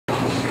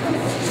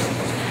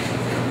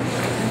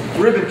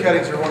Ribbon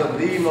cuttings are one of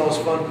the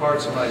most fun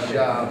parts of my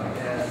job,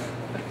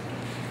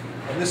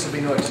 and this will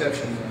be no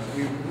exception.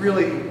 We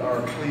really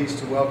are pleased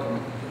to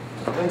welcome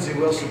Lindsey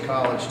Wilson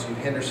College to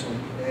Henderson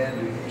and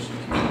to Henderson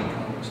Community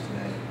College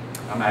today.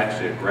 I'm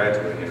actually a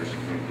graduate of Henderson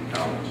Community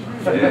College.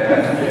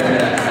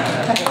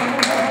 Yeah.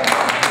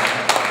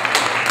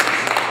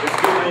 It's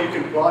good that you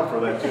can applaud for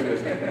that too,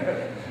 isn't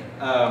it?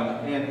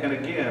 And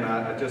again,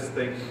 I just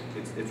think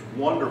it's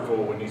wonderful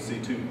when you see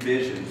two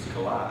visions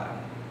collide,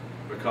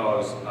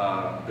 because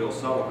Bill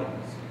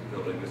Sullivan's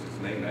building, this is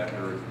named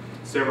after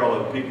several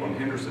other people in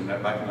Henderson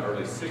that back in the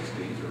early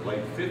 60s or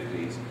late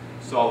 50s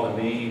saw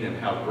the need and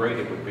how great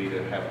it would be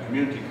to have a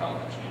community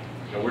college.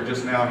 You know, we're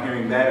just now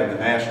hearing that in the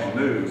national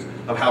news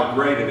of how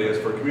great it is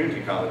for a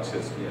community college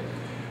system.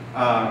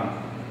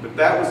 But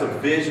that was a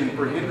vision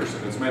for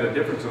Henderson. It's made a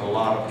difference in a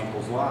lot of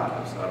people's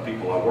lives,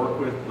 people I work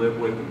with, live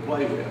with, and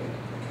play with.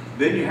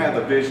 Then you have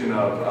the vision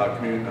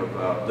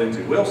of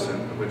Lindsey Wilson,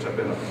 which I've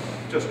been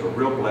just a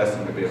real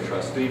blessing to be a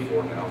trustee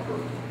for now for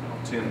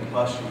 10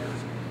 plus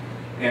years,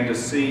 and to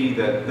see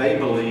that they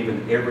believe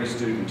in every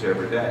student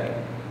every day.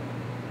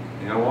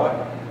 You know what?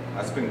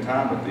 I spend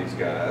time with these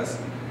guys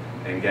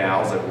and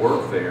gals that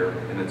work there,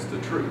 and it's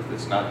the truth.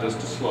 It's not just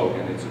a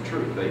slogan, it's the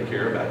truth. They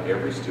care about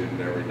every student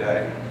every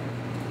day.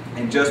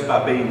 And just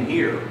by being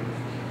here,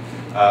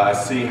 I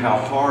see how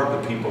hard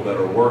the people that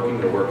are working,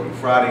 they're working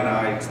Friday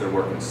nights, they're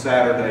working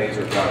Saturdays,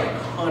 they're driving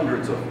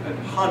hundreds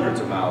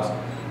of miles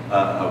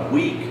a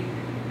week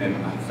and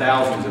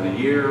thousands in a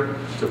year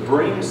to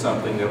bring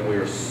something that we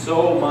are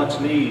so much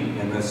need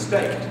in this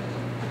state.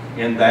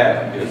 And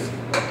that is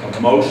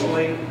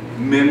emotionally,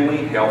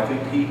 mentally healthy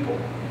people.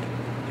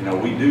 You know,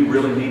 we do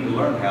really need to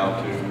learn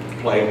how to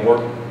play and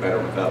work better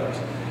with others.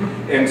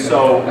 And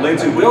so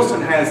Lindsey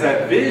Wilson has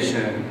that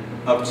vision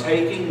of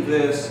taking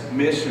this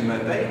mission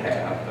that they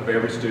have of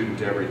every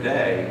student every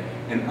day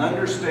and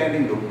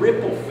understanding the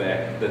ripple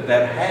effect that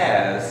that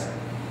has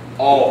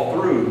all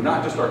through,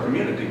 not just our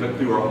community, but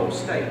through our whole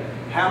state.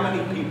 How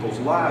many people's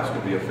lives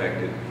could be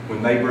affected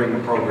when they bring the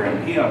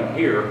program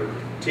here,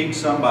 teach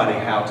somebody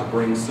how to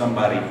bring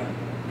somebody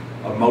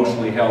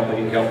emotionally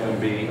healthy, help them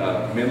be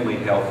mentally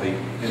healthy,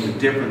 and the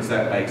difference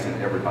that makes in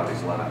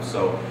everybody's lives.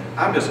 So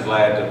I'm just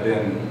glad to have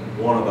been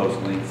one of those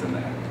links in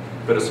that.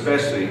 But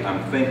especially,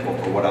 I'm thankful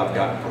for what I've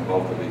gotten from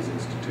both of these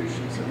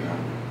institutions, and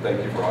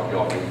thank you for all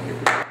y'all being here.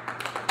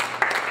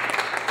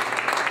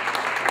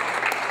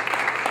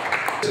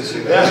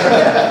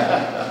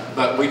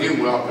 But we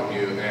do welcome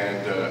you, and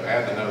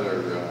add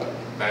another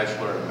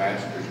bachelor and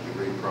master's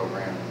degree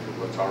program to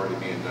what's already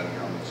being done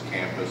here on this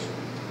campus.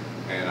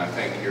 And I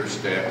think your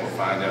staff will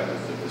find out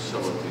that the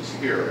facilities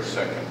here are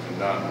second to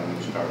none when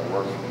you start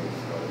working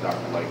with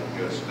Dr. Lake and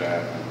his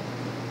staff and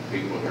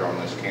people here on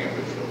this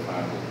campus. You'll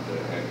find that,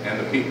 and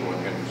the people in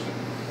Henderson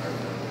are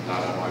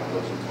not unlike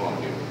those in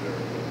Columbia. They're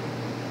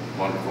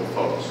wonderful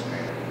folks,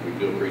 and we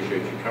do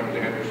appreciate you coming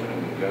to Henderson and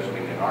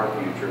investing in our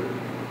future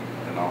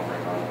and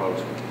offering our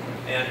folks.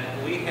 And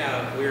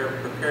we're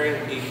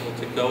preparing people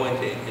to go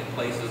into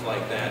places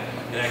like that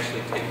and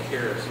actually take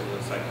care of some of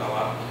the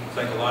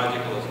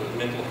psychological as well as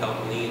mental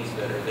health needs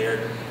that are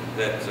there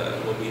that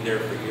will be there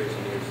for years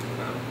and years to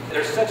come.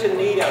 There's such a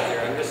need out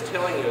there. I'm just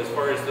telling you, as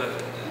far as the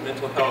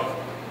mental health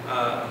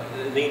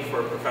the need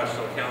for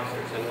professional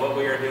counselors. And what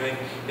we are doing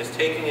is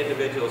taking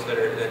individuals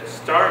that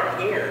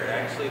start here,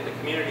 actually at the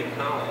community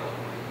college,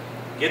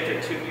 get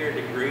their 2-year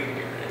degree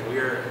here, and we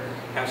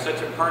have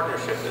such a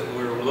partnership that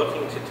we're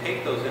looking to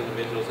take those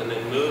individuals and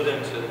then move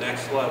them to the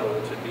next level,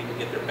 which would be to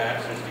get their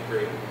bachelor's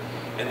degree,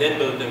 and then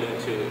move them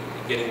into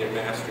getting their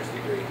master's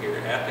degree here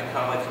at the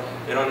college.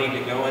 They don't need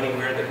to go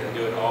anywhere, they can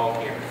do it all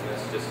here. And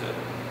that's just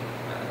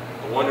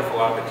a wonderful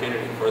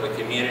opportunity for the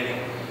community.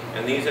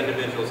 And these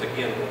individuals,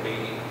 again, will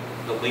be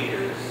the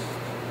leaders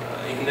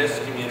in this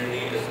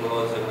community as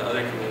well as in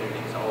other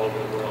communities all over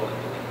the world.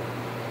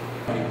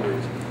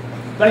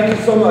 Thank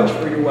you so much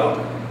for your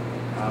welcome.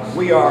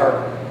 We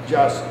are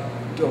just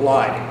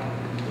delighted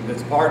with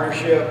this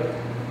partnership,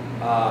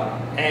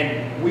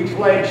 and we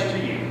pledge to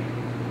you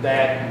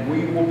that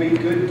we will be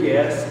good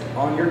guests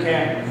on your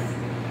campus.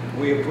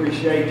 We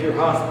appreciate your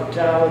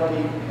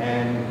hospitality,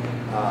 and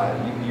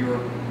you're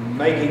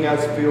making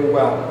us feel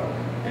welcome.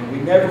 And we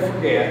never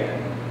forget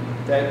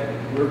that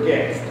we're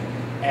guests,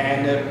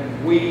 and that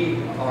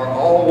we are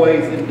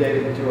always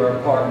indebted to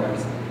our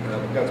partners,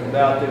 because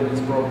without them this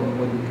program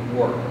wouldn't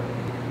work.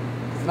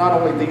 It's not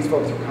only these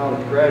folks are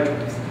college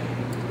graduates,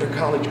 they're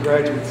college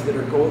graduates that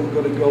are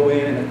going to go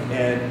in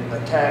and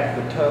attack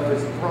the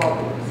toughest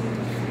problems in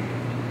the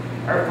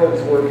community. Our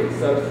folks work in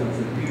substance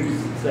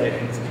abuse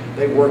settings,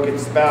 they work in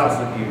spouse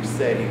abuse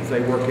settings, they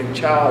work in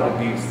child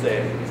abuse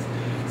settings.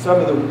 Some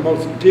of the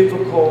most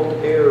difficult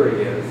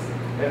areas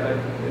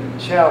and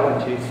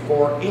challenges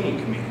for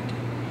any community.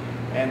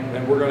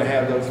 And we're going to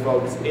have those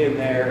folks in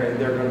there, and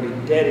they're going to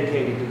be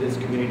dedicated to this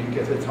community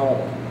because it's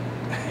home.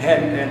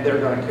 And they're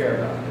going to care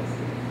about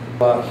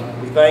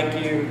this. We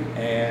thank you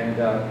and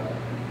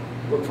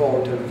look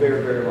forward to a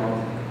very, very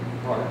long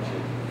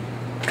partnership.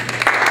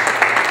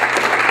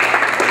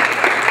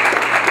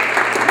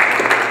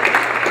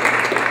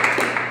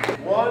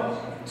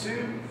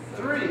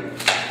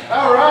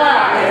 All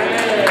right.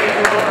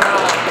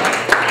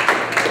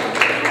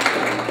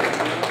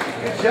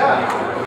 Good job.